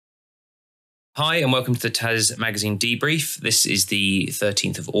Hi and welcome to the TAS Magazine Debrief. This is the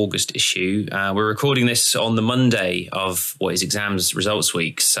 13th of August issue. We're recording this on the Monday of what is exams results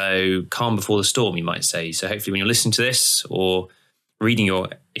week. So calm before the storm, you might say. So hopefully when you're listening to this or reading your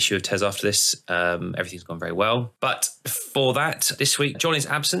issue of TAS after this, everything's gone very well. But for that, this week, John is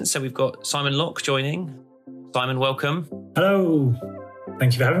absent. So we've got Simon Locke joining. Simon, welcome. Hello.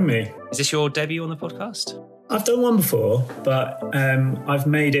 Thank you for having me. Is this your debut on the podcast? I've done one before, but I've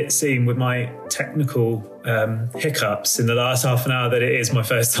made it seem with my technical hiccups in the last half an hour that it is my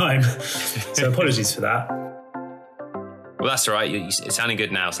first time. So apologies for that. Well, that's all right. It's sounding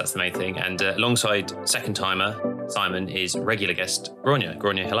good now, so that's the main thing. And alongside second timer, Simon, is regular guest Gráinne.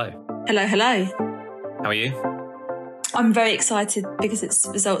 Gráinne, hello. Hello, hello. How are you? I'm very excited because it's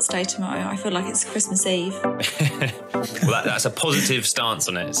results day tomorrow. I feel like it's Christmas Eve. Well, that's a positive stance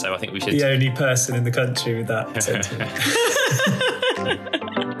on it, so I think we should... The only person in the country with that sentiment.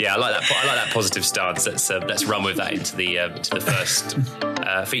 Yeah, I like that positive stance. Let's run with that into the first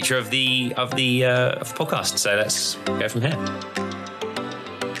feature of the podcast. So let's go from here.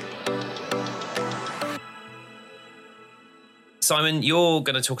 Simon, you're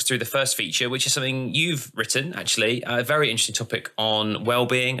going to talk us through the first feature, which is something you've written, actually, a very interesting topic on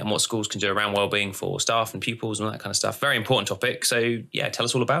well-being and what schools can do around well-being for staff and pupils and all that kind of stuff. Very important topic. So, yeah, tell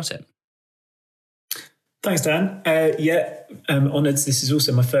us all about it. Thanks, Dan. Honoured. This is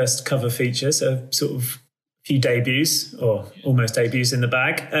also my first cover feature, so sort of a few debuts or almost debuts in the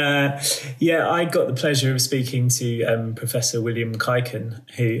bag. I got the pleasure of speaking to Professor Willem Kuyken,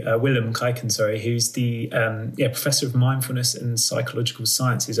 who's the Professor of Mindfulness and Psychological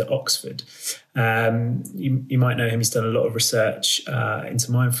Sciences at Oxford. You might know him. He's done a lot of research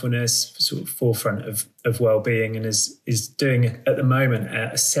into mindfulness, sort of forefront of well-being, and is doing at the moment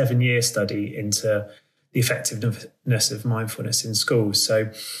a 7-year study into the effectiveness of mindfulness in schools.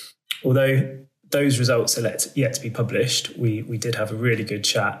 So although those results are yet to be published, we did have a really good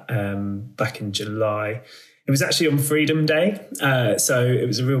chat back in July. It was actually on Freedom Day, so it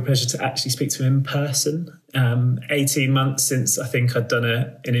was a real pleasure to actually speak to him in person. 18 months since I think I'd done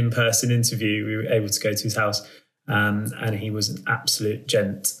an in-person interview, we were able to go to his house, and he was an absolute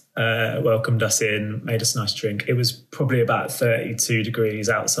gent. Welcomed us in, made us a nice drink. It was probably about 32 degrees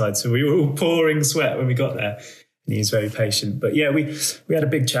outside, so we were all pouring sweat when we got there, and he was very patient. But yeah, we had a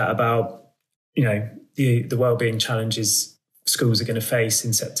big chat about the well-being challenges schools are going to face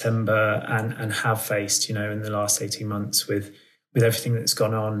in September and have faced, in the last 18 months with everything that's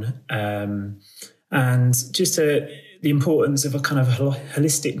gone on. And just the importance of a kind of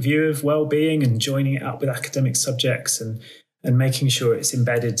holistic view of well-being and joining it up with academic subjects and making sure it's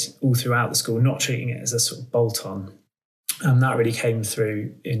embedded all throughout the school, not treating it as a sort of bolt-on. That really came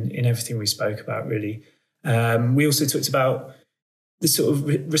through in everything we spoke about, really. We also talked about the sort of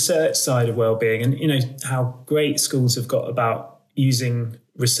research side of well-being and, how great schools have got about using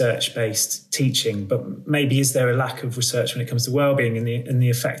research-based teaching, but maybe is there a lack of research when it comes to well-being and the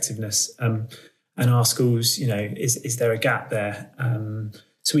effectiveness? And our schools, is there a gap there?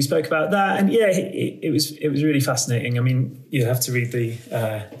 So we spoke about that, and it was really fascinating. I mean, you have to read the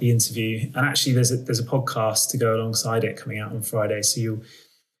interview, and actually there's a podcast to go alongside it coming out on Friday, so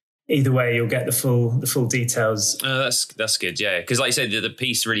either way, you'll get the full details. That's good, yeah. Because like you said, the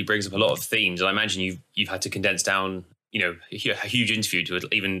piece really brings up a lot of themes, and I imagine you've had to condense down, a huge interview to it.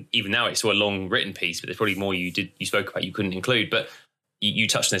 Even now, it's still a long written piece, but there's probably more you spoke about you couldn't include. But you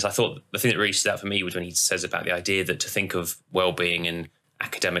touched on this. I thought the thing that really stood out for me was when he says about the idea that to think of well-being and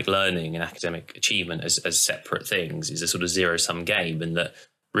academic learning and academic achievement as separate things is a sort of zero-sum game, and that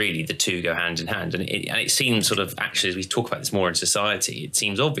really the two go hand in hand. And it seems sort of, actually, as we talk about this more in society, it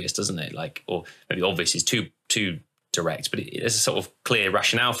seems obvious, doesn't it? Or maybe obvious is too direct, but there's a sort of clear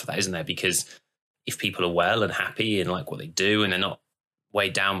rationale for that, isn't there? Because if people are well and happy and like what they do and they're not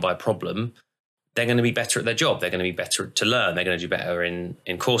weighed down by a problem, they're going to be better at their job. They're going to be better to learn. They're going to do better in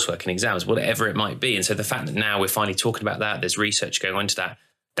coursework and exams, whatever it might be. And so the fact that now we're finally talking about that, there's research going on into that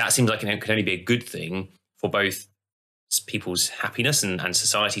seems like it can only be a good thing for both people's happiness and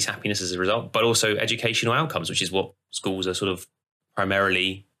society's happiness as a result, but also educational outcomes, which is what schools are sort of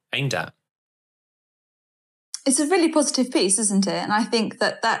primarily aimed at. It's a really positive piece, isn't it? And I think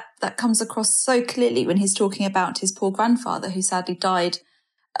that comes across so clearly when he's talking about his poor grandfather, who sadly died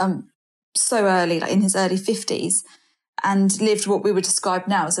so early, like in his early 50s, and lived what we would describe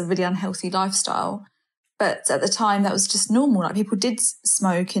now as a really unhealthy lifestyle. But at the time, that was just normal. Like, people did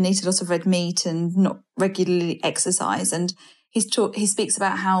smoke and eat a lot of red meat and not regularly exercise. And he speaks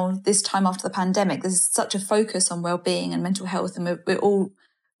about how this time after the pandemic, there's such a focus on well-being and mental health, and we're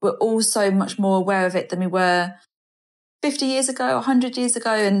all so much more aware of it than we were 50 years ago, 100 years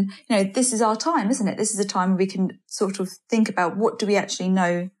ago. And, this is our time, isn't it? This is a time we can sort of think about what do we actually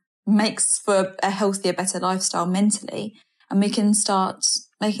know makes for a healthier, better lifestyle mentally. And we can start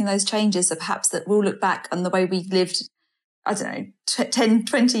making those changes. So perhaps that we'll look back on the way we lived, I don't know, 10,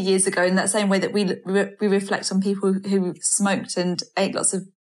 20 years ago, in that same way that we reflect on people who smoked and ate lots of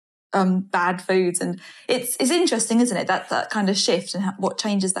bad foods. And it's interesting, isn't it? That kind of shift and what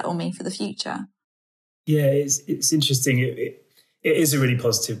changes that will mean for the future. Yeah, it's interesting. It is a really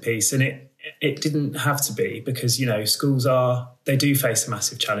positive piece, and it didn't have to be, because, schools they do face a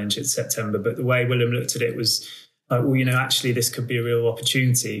massive challenge in September, but the way William looked at it was like, well, actually this could be a real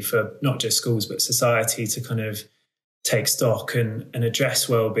opportunity for not just schools, but society to kind of take stock and address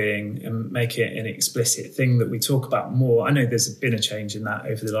well-being and make it an explicit thing that we talk about more. I know there's been a change in that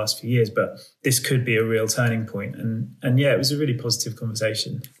over the last few years, but this could be a real turning point. And yeah, it was a really positive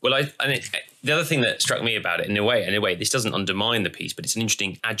conversation. Well, the other thing that struck me about it, in a way, this doesn't undermine the piece, but it's an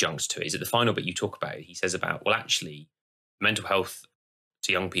interesting adjunct to it, is that the final bit you talk about, he says about, well, actually, mental health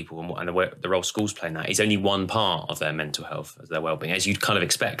to young people and the role schools play in that is only one part of their mental health, as their well-being, as you'd kind of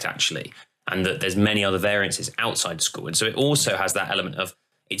expect, actually. And that there's many other variances outside school. And so it also has that element of,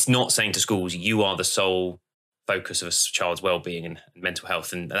 it's not saying to schools, you are the sole focus of a child's well-being and mental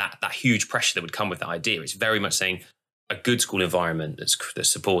health, and that huge pressure that would come with that idea. It's very much saying a good school environment that's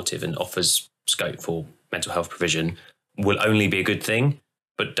supportive and offers scope for mental health provision will only be a good thing,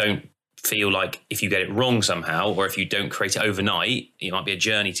 but don't feel like if you get it wrong somehow, or if you don't create it overnight, it might be a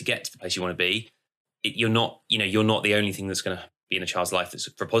journey to get to the place you want to be. You're not the only thing that's going to be in a child's life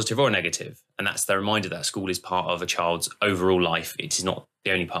that's for positive or negative. And that's the reminder that school is part of a child's overall life. It is not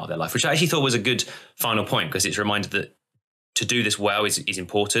the only part of their life, which I actually thought was a good final point, because it's a reminder that to do this well is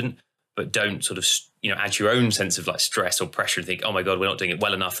important, but don't sort of, add your own sense of like stress or pressure and think, oh my God, we're not doing it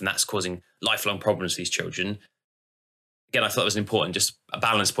well enough, and that's causing lifelong problems for these children. Again, I thought it was important, just a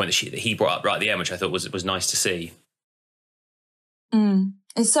balance point that he brought up right at the end, which I thought was nice to see.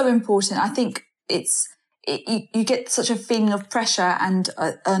 It's so important. I think you get such a feeling of pressure and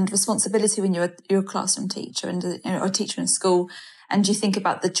responsibility when you're a classroom teacher and a teacher in school, and you think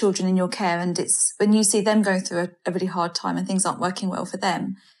about the children in your care, and it's when you see them going through a really hard time and things aren't working well for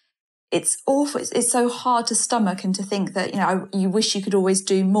them, it's awful. It's so hard to stomach, and to think that you wish you could always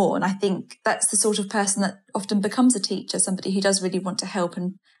do more. And I think that's the sort of person that often becomes a teacher, somebody who does really want to help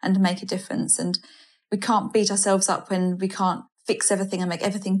and make a difference. And we can't beat ourselves up when we can't fix everything and make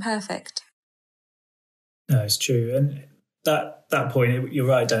everything perfect. No, it's true. And that point, you're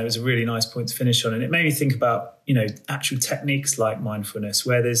right, Dan, it was a really nice point to finish on. And it made me think about, actual techniques like mindfulness,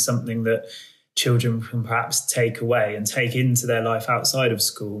 where there's something that children can perhaps take away and take into their life outside of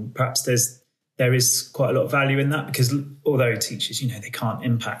school. Perhaps there is quite a lot of value in that, because although teachers, they can't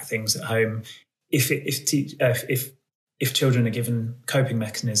impact things at home, if children are given coping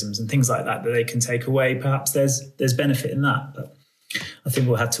mechanisms and things like that they can take away, perhaps there's benefit in that. But I think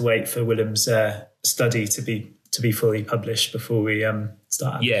we'll have to wait for William's study to be fully published before we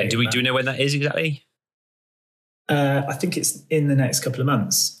start. Yeah, do we know when that is exactly? I think it's in the next couple of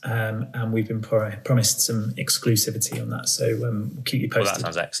months, and we've been promised some exclusivity on that. So we'll keep you posted. Well, that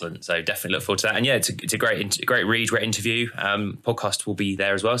sounds excellent. So definitely look forward to that. And yeah, it's a great read, great interview. Podcast will be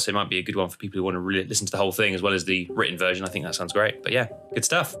there as well, so it might be a good one for people who want to really listen to the whole thing as well as the written version. I think that sounds great. But yeah, good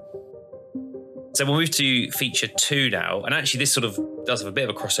stuff. So we'll move to feature 2 now. And actually this sort of does have a bit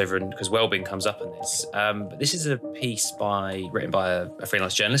of a crossover because wellbeing comes up in this. But this is a piece written by a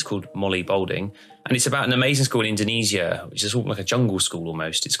freelance journalist called Molly Boulding. And it's about an amazing school in Indonesia, which is sort of like a jungle school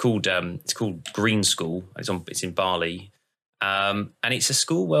almost. It's called Green School. It's in Bali. And it's a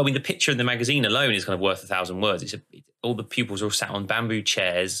school where, the picture in the magazine alone is kind of worth 1,000 words. All the pupils are all sat on bamboo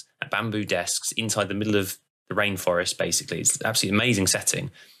chairs at bamboo desks inside the middle of the rainforest, basically. It's an absolutely amazing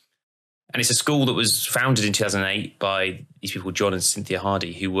setting. And it's a school that was founded in 2008 by these people, John and Cynthia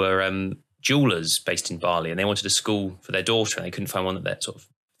Hardy, who were jewellers based in Bali. And they wanted a school for their daughter, and they couldn't find one that sort of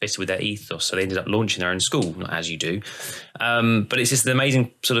fitted with their ethos. So they ended up launching their own school, not as you do. But it's just an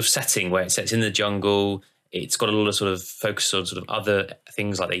amazing sort of setting where it's set in the jungle. It's got a lot of sort of focus on sort of other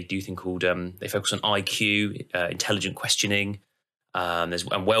things, like they do thing called, they focus on IQ, intelligent questioning.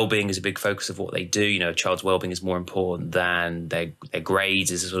 And well-being is a big focus of what they do. A child's well-being is more important than their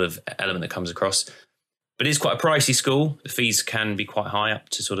grades, is a sort of element that comes across. But it is quite a pricey school. The fees can be quite high, up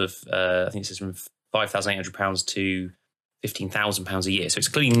to sort of, I think it says from £5,800 to £15,000 a year. So it's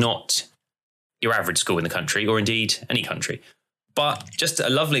clearly not your average school in the country, or indeed any country. But just a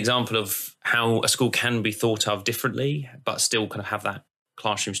lovely example of how a school can be thought of differently, but still kind of have that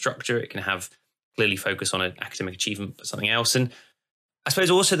classroom structure. It can have clearly focus on an academic achievement, but something else. And I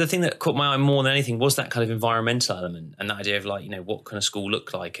suppose also the thing that caught my eye more than anything was that kind of environmental element and that idea of like, what can a school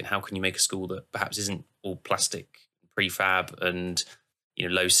look like and how can you make a school that perhaps isn't all plastic, prefab and,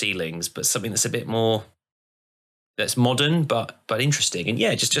 low ceilings, but something that's a bit more, that's modern, but interesting. And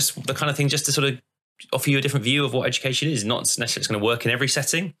yeah, just the kind of thing just to sort of offer you a different view of what education is. Not necessarily it's going to work in every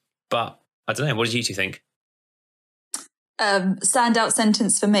setting, but I don't know. What did you two think? Standout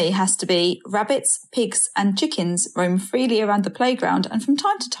sentence for me has to be: rabbits, pigs and chickens roam freely around the playground and from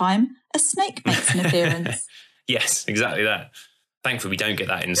time to time a snake makes an appearance. Yes, exactly that. Thankfully we don't get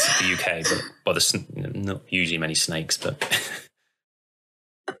that in the UK, but there's not usually many snakes, but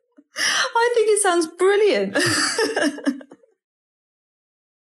I think it sounds brilliant.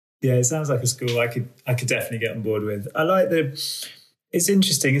 Yeah, it sounds like a school I could definitely get on board with. I like it's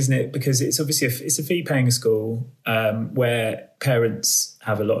interesting, isn't it? Because it's obviously it's a fee-paying school where parents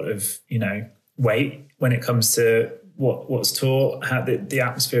have a lot of weight when it comes to what's taught, how the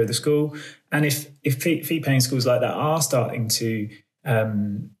atmosphere of the school, and if fee-paying schools like that are starting to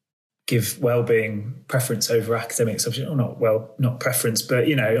give well-being preference over academic subjects, or not preference, but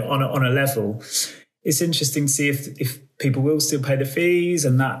on a level, it's interesting to see if people will still pay the fees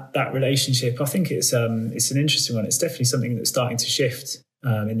and that relationship. I think it's an interesting one. It's definitely something that's starting to shift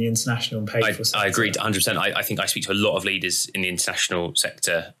in the international and paid for sector. I agree 100%. I think I speak to a lot of leaders in the international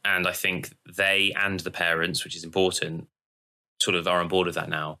sector, and I think they and the parents, which is important, sort of are on board with that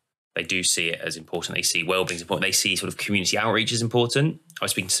now. They do see it as important. They see well-being as important. They see sort of community outreach as important. I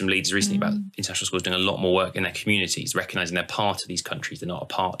was speaking to some leaders recently about international schools doing a lot more work in their communities, recognising they're part of these countries, they're not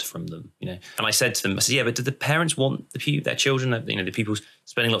apart from them. And I said to them, yeah, but do the parents want their children, the people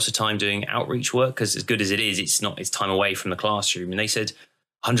spending lots of time doing outreach work? Because as good as it is, it's time away from the classroom. And they said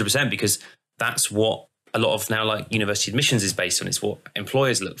 100%, because that's what a lot of now like university admissions is based on. It's what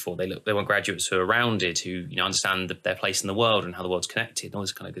employers look for. They want graduates who are rounded, who understand their place in the world and how the world's connected and all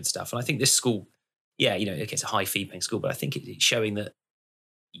this kind of good stuff. And I think this school, yeah, it's a high fee paying school, but I think it's showing that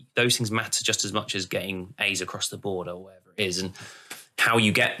those things matter just as much as getting A's across the board or whatever it is. And how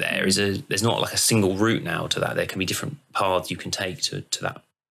you get there there's not like a single route now to that. There can be different paths you can take to that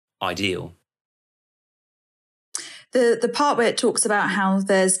ideal. The part where it talks about how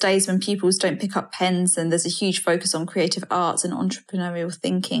there's days when pupils don't pick up pens and there's a huge focus on creative arts and entrepreneurial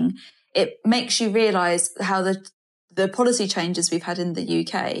thinking, it makes you realise how the policy changes we've had in the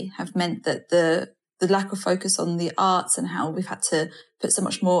UK have meant that the lack of focus on the arts and how we've had to put so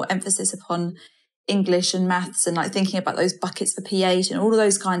much more emphasis upon English and maths and like thinking about those buckets for P8 and all of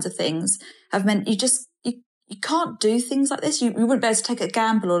those kinds of things have meant you can't do things like this. You wouldn't be able to take a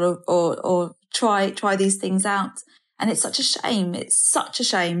gamble or try these things out. And it's such a shame. It's such a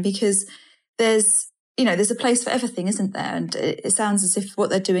shame because there's a place for everything, isn't there? And it sounds as if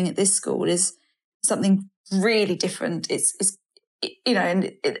what they're doing at this school is something really different. Okay,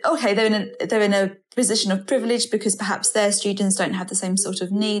 they're in a position of privilege because perhaps their students don't have the same sort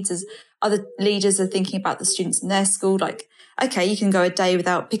of needs as other leaders are thinking about the students in their school. Like, okay, you can go a day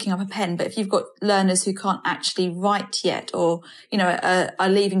without picking up a pen, but if you've got learners who can't actually write yet or, are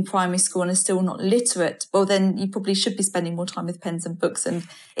leaving primary school and are still not literate, well, then you probably should be spending more time with pens and books. And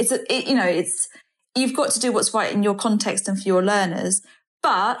you've got to do what's right in your context and for your learners.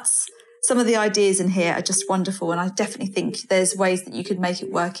 But some of the ideas in here are just wonderful. And I definitely think there's ways that you could make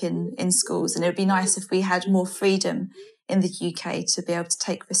it work in schools. And it would be nice if we had more freedom in the UK to be able to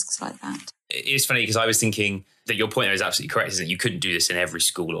take risks like that. It's funny because I was thinking that your point there is absolutely correct, isn't it? You couldn't do this in every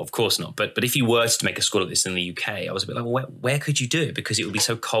school, of course not. But if you were to make a school like this in the UK, I was a bit like, well, where could you do it? Because it would be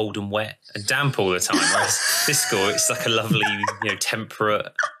so cold and wet and damp all the time. Whereas this school, it's like a lovely, temperate,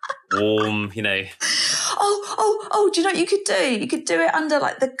 warm, Oh, do you know what you could do? You could do it under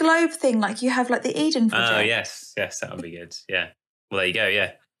like the globe thing, like you have like the Eden Project. Oh, yes, that would be good. Yeah. Well, there you go,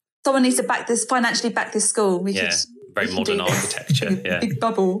 yeah. Someone needs to financially back this school. Very modern architecture, yeah. Big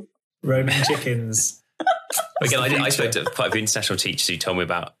bubble. Roman chickens. Again, I spoke to quite a few international teachers who told me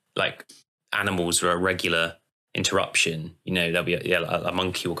about like animals are a regular interruption. There'll be a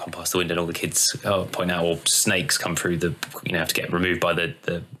monkey will come past the window and all the kids point out, or snakes come through have to get removed by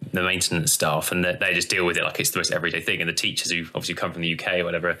the maintenance staff, and they just deal with it like it's the most everyday thing. And the teachers who obviously come from the UK or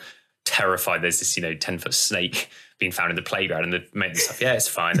whatever are terrified there's this 10-foot snake being found in the playground, and the maintenance stuff, yeah, it's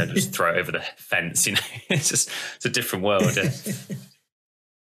fine, they'll just throw it over the fence. It's a different world. Yeah.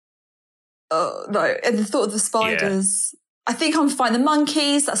 Oh no! And the thought of the spiders I think I'm fine. The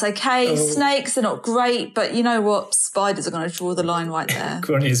monkeys, that's okay. Snakes are not great, but you know what? Spiders are going to draw the line right there.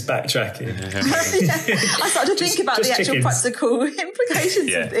 Gronia's backtracking. I started to think about the actual practical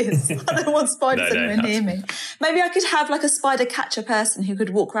implications of this. I don't want spiders anywhere near me. Maybe I could have like a spider catcher person who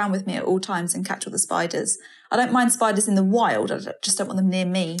could walk around with me at all times and catch all the spiders. I don't mind spiders in the wild. I just don't want them near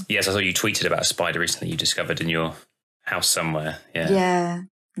me. Yes, I saw you tweeted about a spider recently you discovered in your house somewhere. Yeah.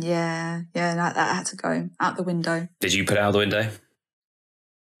 Yeah. That had to go out the window. Did you put it out the window?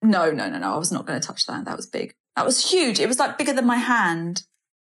 No. I was not going to touch that. That was big. That was huge. It was like bigger than my hand.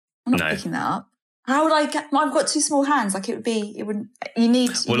 I'm not picking that up. How would I get? I've got two small hands. Like it wouldn't. You need.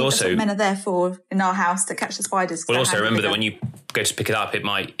 That's what men are there for in our house, to catch the spiders. Well, also remember that when you go to pick it up, it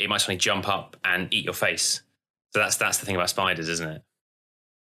might suddenly jump up and eat your face. So that's the thing about spiders, isn't it?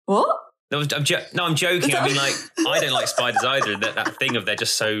 What? No, I'm joking. I mean, like, I don't like spiders either. That thing of they're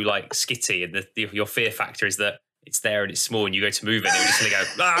just so like skitty, and your fear factor is that it's there and it's small, and you go to move it, and they're just going to go.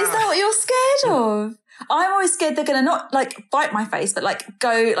 Ah! Is that what you're scared of? I'm always scared they're going to not like bite my face, but like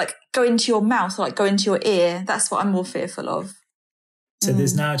go into your mouth, or like go into your ear. That's what I'm more fearful of. So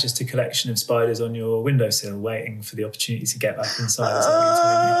there's now just a collection of spiders on your windowsill, waiting for the opportunity to get back inside. Is that what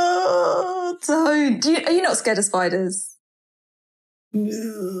you're telling me? Don't. Are you not scared of spiders?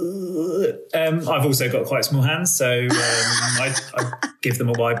 I've also got quite small hands, so I give them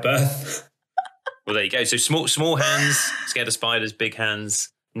a wide berth. Well, there you go. So small hands, scared of spiders. Big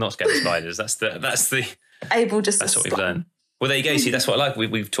hands, not scared of spiders. That's the able just. That's what we've learned. Well, there you go. See, that's what I like.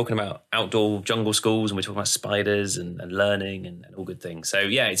 We've talking about outdoor jungle schools, and we're talking about spiders and learning and all good things. So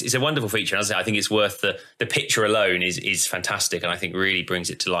yeah, it's a wonderful feature. And as I say, I think it's worth the picture alone is fantastic, and I think really brings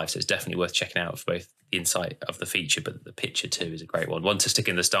it to life. So it's definitely worth checking out for both the insight of the feature, but the picture too is a great one. One to stick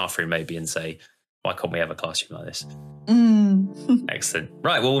in the staff room maybe and say, why can't we have a classroom like this? Excellent.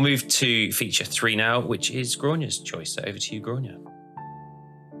 Right, well, we'll move to feature 3 now, which is Gronia's choice. So over to you, Gronia.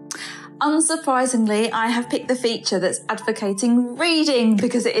 Unsurprisingly, I have picked the feature that's advocating reading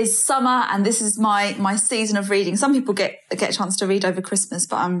because it is summer and this is my season of reading. Some people get a chance to read over Christmas,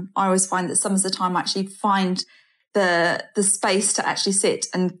 but I always find that summer's the time I actually find the space to actually sit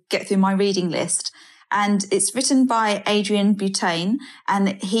and get through my reading list. And it's written by Adrian Butane,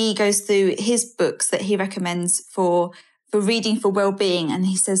 and he goes through his books that he recommends for reading for well-being. And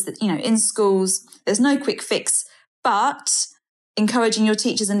he says that, in schools, there's no quick fix, but encouraging your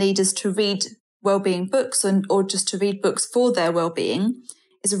teachers and leaders to read well-being books or just to read books for their well-being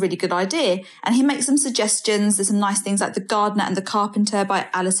is a really good idea. And he makes some suggestions. There's some nice things like The Gardener and the Carpenter by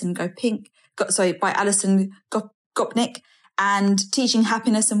Alison Gopnik, and Teaching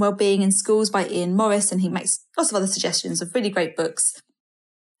Happiness and Wellbeing in Schools by Ian Morris. And he makes lots of other suggestions of really great books.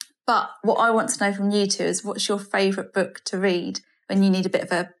 But what I want to know from you two is, what's your favourite book to read when you need a bit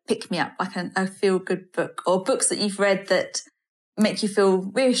of a pick-me-up, like a feel-good book, or books that you've read that make you feel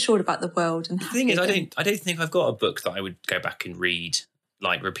reassured about the world? And the thing is, I don't think I've got a book that I would go back and read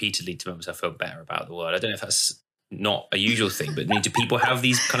like repeatedly to make myself feel better about the world. I don't know if that's not a usual thing, but do people have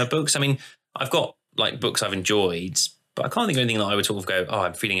these kind of books? I mean, I've got like books I've enjoyed, but I can't think of anything that I would sort of go,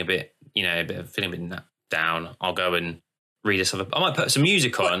 I'm feeling a bit down. I'll go and read this. I might put some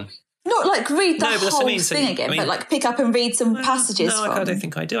music on. Not like read the whole thing again, but like pick up and read some passages. No, I don't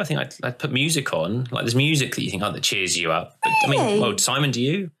think I do. I think I'd put music on. Like there's music that you think that cheers you up. But, really? Simon, do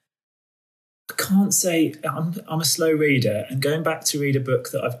you? I can't say. I'm a slow reader, and going back to read a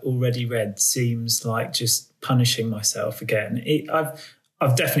book that I've already read seems like just punishing myself again.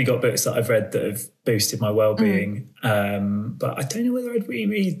 I've definitely got books that I've read that have boosted my well-being, but I don't know whether I'd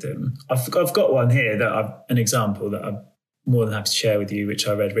reread them. I've got one here an example that I'm more than happy to share with you, which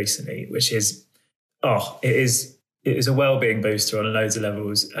I read recently, which is, it is a well-being booster on loads of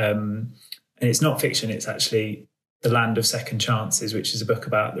levels. And it's not fiction, it's actually The Land of Second Chances, which is a book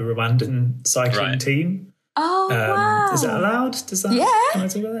about the Rwandan cycling team. Oh, wow. Is that allowed? Yeah. Can I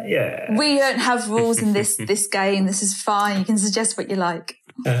talk about that? Yeah. We don't have rules in this game. This is fine. You can suggest what you like.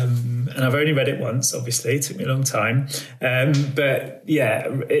 And I've only read it once, obviously. It took me a long time. But yeah,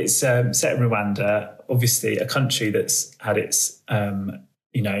 it's set in Rwanda, obviously a country that's had its,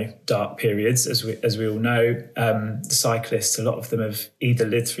 dark periods, as we all know. The cyclists, a lot of them have either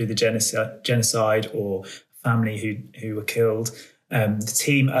lived through the genocide or family who were killed. The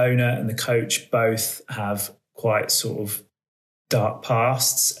team owner and the coach both have quite sort of dark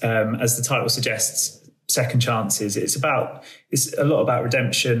pasts. As the title suggests, Second Chances, it's a lot about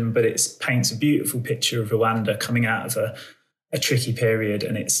redemption, but it paints a beautiful picture of Rwanda coming out of a tricky period,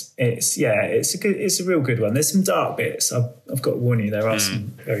 and it's a real good one. There's some dark bits. I've got to warn you, there are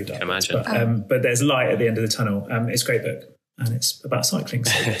some very dark bits, but there's light at the end of the tunnel. It's a great book. and it's about cycling.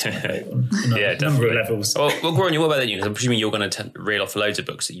 So it's my favourite on a number of levels. Well, Gráinne, what about you? Because I'm presuming you're going to reel off loads of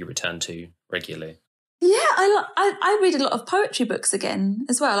books that you return to regularly. Yeah, I read a lot of poetry books again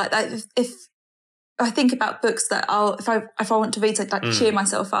as well. Like if I think about books that if I want to read to like cheer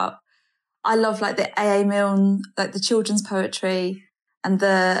myself up, I love like the A.A. Milne, like the children's poetry, and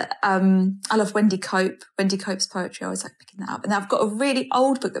I love Wendy Cope's poetry. I always like picking that up. And I've got a really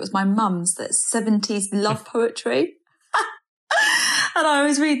old book that was my mum's, that's 70s love poetry. And I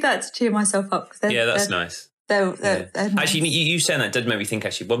always read that to cheer myself up. That's nice. They're nice. Actually, you saying that did make me think.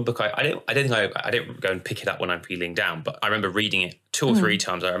 Actually, one book I don't go and pick it up when I'm feeling down, but I remember reading it 2 or 3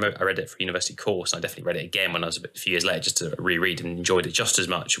 times. I read it for a university course, and I definitely read it again when I was a few years later, just to reread, and enjoyed it just as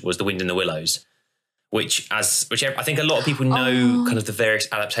much. Was The Wind in the Willows, which I think a lot of people know kind of the various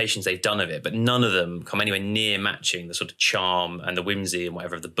adaptations they've done of it, but none of them come anywhere near matching the sort of charm and the whimsy and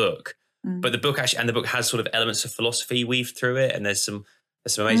whatever of the book. But the book has sort of elements of philosophy weaved through it, and there's some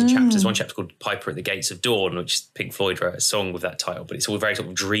amazing chapters. One chapter called Piper at the Gates of Dawn, which Pink Floyd wrote a song with that title, but it's all very sort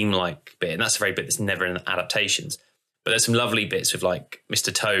of dreamlike bit. And that's the very bit that's never in adaptations. But there's some lovely bits with like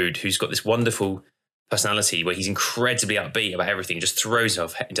Mr. Toad, who's got this wonderful personality where he's incredibly upbeat about everything, just throws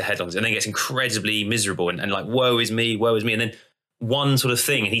himself into headlongs and then gets incredibly miserable and like, woe is me. And then one sort of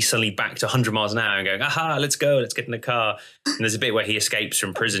thing, and he's suddenly back to 100 miles an hour and going, aha, let's go, let's get in the car. And there's a bit where he escapes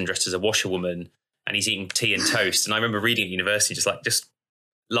from prison dressed as a washerwoman and he's eating tea and toast. And I remember reading at university, just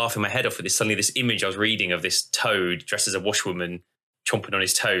laughing my head off with this image I was reading of this toad dressed as a washerwoman chomping on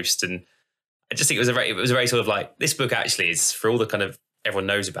his toast. And I just think it was a very sort of like, this book actually is, for all the kind of everyone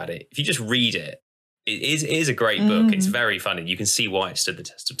knows about it, if you just read it, it is a great book. It's very funny. You can see why it stood the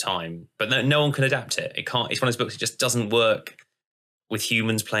test of time, but no one can adapt it. It's one of those books that just doesn't work with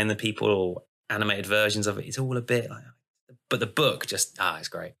humans playing the people or animated versions of it. It's all a bit like, but the book just, it's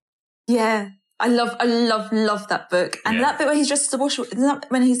great. Yeah. I love that book. And that bit where he's dressed as a washer,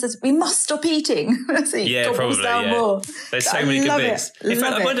 when he says, we must stop eating. So probably, more. There's so many good bits. In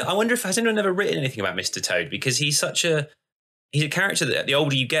fact, I wonder if has anyone ever written anything about Mr. Toad, because he's a character that the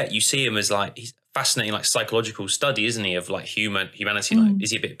older you get, you see him as like, he's fascinating, like psychological study, isn't he, of like humanity. Like,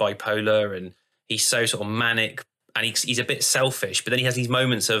 is he a bit bipolar, and he's so sort of manic, and he's a bit selfish, but then he has these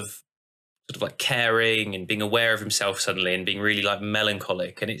moments of sort of like caring and being aware of himself suddenly and being really like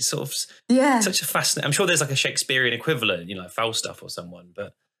melancholic, and it's sort of such a fascinating. I'm sure there's like a Shakespearean equivalent, like Falstaff or someone,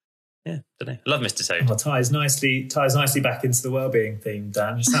 but yeah, don't know. I love Mr. Toad. Well, ties nicely back into the well-being theme,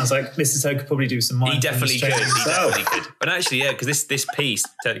 Dan. It sounds like Mr. Toad could probably do some mindfulness. He definitely could. But actually, because this piece,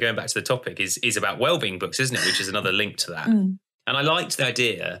 going back to the topic, is about well-being books, isn't it? Which is another link to that. And I liked the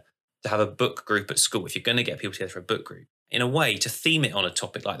idea to have a book group at school, if you're going to get people together for a book group, in a way to theme it on a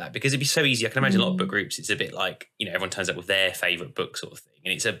topic like that, because it'd be so easy. I can imagine a lot of book groups, it's a bit like, everyone turns up with their favourite book sort of thing,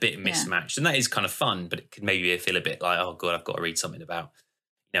 and it's a bit mismatched, and that is kind of fun, but it could maybe feel a bit like, oh God, I've got to read something about,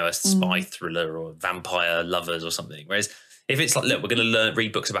 a spy thriller or vampire lovers or something. Whereas if it's like, look, we're going to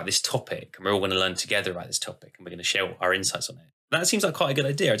read books about this topic, and we're all going to learn together about this topic, and we're going to share our insights on it. That seems like quite a good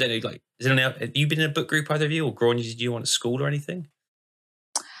idea. I don't know, like, have you been in a book group, either of you, or Gráinne, did you want at school or anything?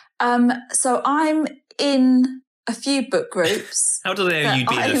 So I'm in a few book groups. How do they know you'd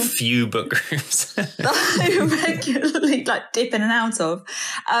be in a few book groups? I regularly dip in and out of.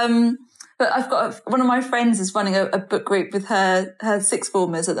 But I've got one of my friends is running a book group with her sixth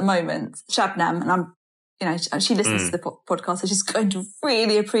formers at the moment, Shabnam, and she listens to the podcast, so she's going to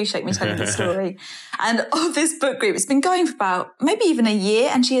really appreciate me telling the story. And of this book group, it's been going for about maybe even a year,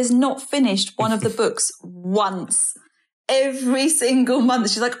 and she has not finished one of the books once. Every single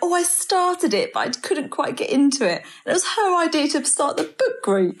month, she's like, I started it, but I couldn't quite get into it. And it was her idea to start the book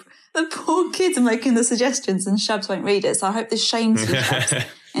group. The poor kids are making the suggestions and Shabs won't read it. So I hope this shames you, Shabs,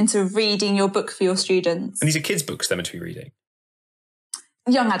 into reading your book for your students. And these are kids' books they're meant to be reading?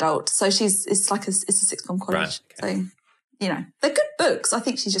 Young adult. So it's a sixth form college. Right, okay. So, they're good books. I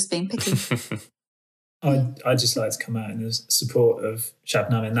think she's just being picky. I'd just like to come out in the support of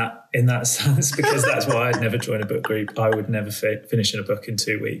Shabnam in that sense, because that's why I'd never join a book group. I would never finish a book in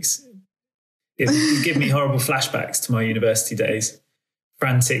 2 weeks. It give me horrible flashbacks to my university days,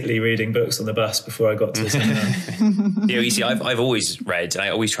 frantically reading books on the bus before I got to the seminar. You see, I've always read, and I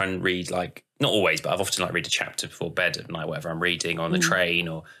always try and read, like, not always, but I've often read a chapter before bed at night, whatever I'm reading, on the train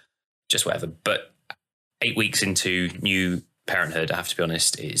or just whatever. But 8 weeks into new parenthood, I have to be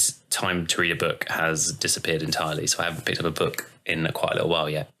honest, is time to read a book has disappeared entirely. So I haven't picked up a book in quite a little while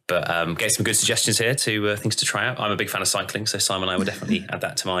yet. But get some good suggestions here to things to try out. I'm a big fan of cycling, so Simon and I would definitely add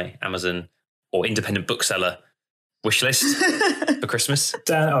that to my Amazon or independent bookseller wish list for Christmas.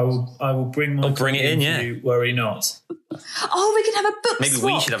 Dan, I will bring my. I'll bring it in. for Yeah. you, worry not. Oh, we can have a book Maybe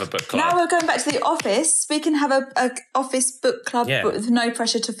swap. we should have a book club. Now we're going back to the office. We can have a office book club, Yeah. but with no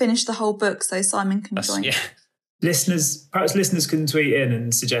pressure to finish the whole book, so Simon can join. Yeah. Listeners can tweet in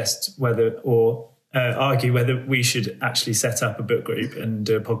and suggest whether or argue whether we should actually set up a book group and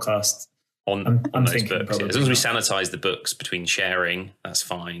do a podcast On I'm those thinking books. probably As long as we not. sanitize the books between sharing, that's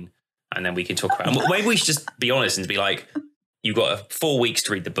fine. And then we can talk about it. Maybe we should just be honest and be like, you've got 4 weeks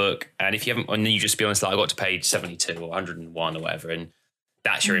to read the book. And if you haven't, and then you just be honest, like I got to page 72 or 101 or whatever. And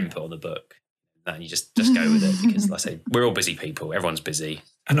that's your input on the book. And you just go with it because, like I say, we're all busy people. Everyone's busy.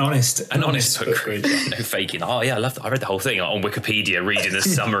 An honest book group. No faking. Oh yeah, I read the whole thing on Wikipedia, reading the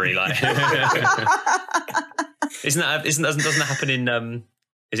summary. Like, doesn't that happen in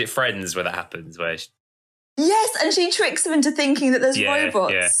is it Friends where that happens? Where Yes, and she tricks them into thinking that there's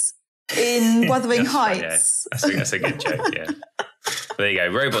robots in Wuthering Heights. Yeah. That's a good joke. Yeah. But there you go.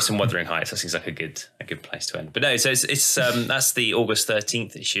 Robots in Wuthering Heights. That seems like a good place to end. But no, so it's that's the August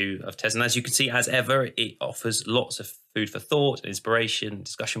 13th issue of Tez, and as you can see, as ever, it offers lots of food for thought, inspiration,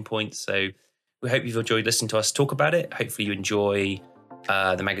 discussion points. So we hope you've enjoyed listening to us talk about it. Hopefully you enjoy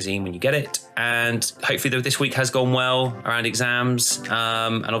the magazine when you get it, and hopefully this week has gone well around exams.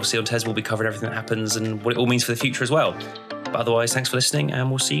 And obviously on Tez we'll be covering everything that happens and what it all means for the future as well. But otherwise, thanks for listening, and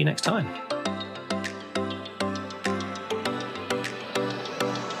we'll see you next time.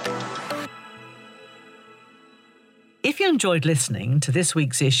 If you enjoyed listening to this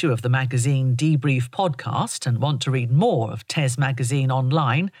week's issue of the magazine Debrief podcast and want to read more of Tez Magazine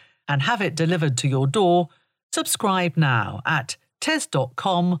online and have it delivered to your door, subscribe now at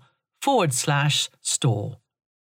tez.com/store.